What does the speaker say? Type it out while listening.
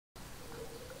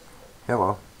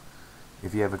Hello.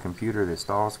 If you have a computer that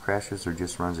stalls, crashes, or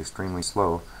just runs extremely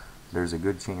slow, there's a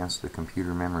good chance the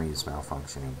computer memory is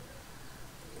malfunctioning.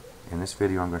 In this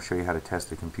video I'm going to show you how to test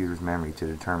the computer's memory to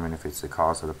determine if it's the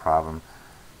cause of the problem,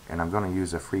 and I'm going to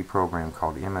use a free program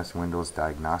called MS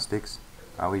Diagnostics.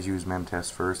 I always use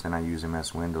MemTest first, and I use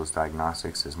MS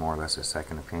Diagnostics as more or less a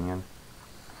second opinion.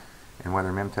 And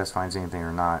whether MemTest finds anything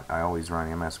or not, I always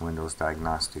run MS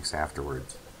Diagnostics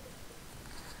afterwards.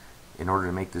 In order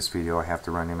to make this video, I have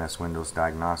to run MS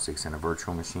Diagnostics in a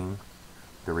virtual machine.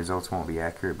 The results won't be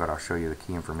accurate, but I'll show you the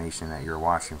key information that you're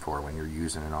watching for when you're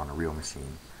using it on a real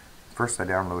machine. First, I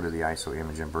downloaded the ISO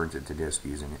image and burned it to disk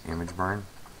using image burn.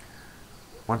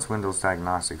 Once Windows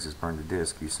Diagnostics is burned to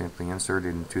disk, you simply insert it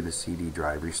into the CD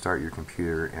drive, restart your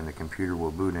computer, and the computer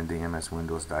will boot into MS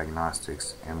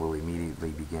Diagnostics and will immediately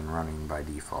begin running by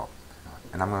default.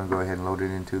 And I'm going to go ahead and load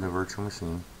it into the virtual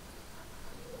machine.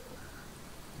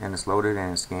 And it's loaded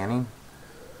and it's scanning.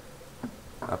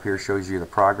 Up here shows you the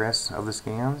progress of the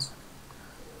scans,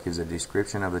 gives a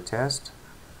description of the test.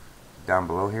 Down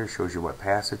below here shows you what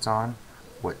pass it's on,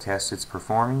 what test it's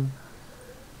performing,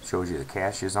 shows you the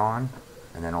cache is on,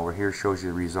 and then over here shows you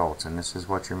the results. And this is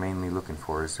what you're mainly looking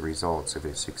for, is the results. If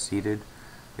it succeeded,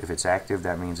 if it's active,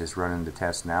 that means it's running the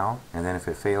test now, and then if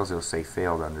it fails, it'll say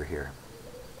failed under here.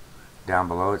 Down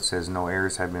below it says no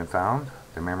errors have been found.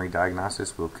 The memory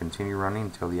diagnosis will continue running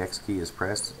until the X key is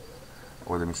pressed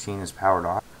or the machine is powered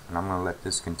off, and I'm going to let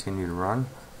this continue to run.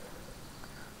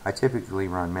 I typically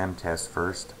run MemTest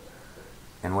first,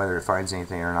 and whether it finds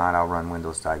anything or not, I'll run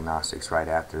Windows Diagnostics right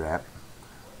after that.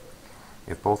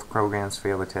 If both programs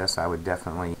fail the test, I would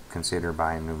definitely consider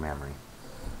buying new memory.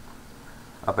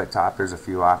 Up at top there's a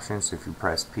few options. If you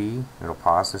press P, it'll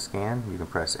pause the scan. You can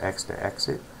press X to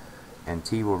exit, and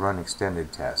T will run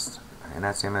extended tests. And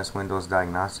that's MS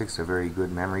Diagnostics, a very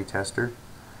good memory tester.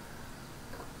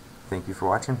 Thank you for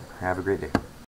watching. Have a great day.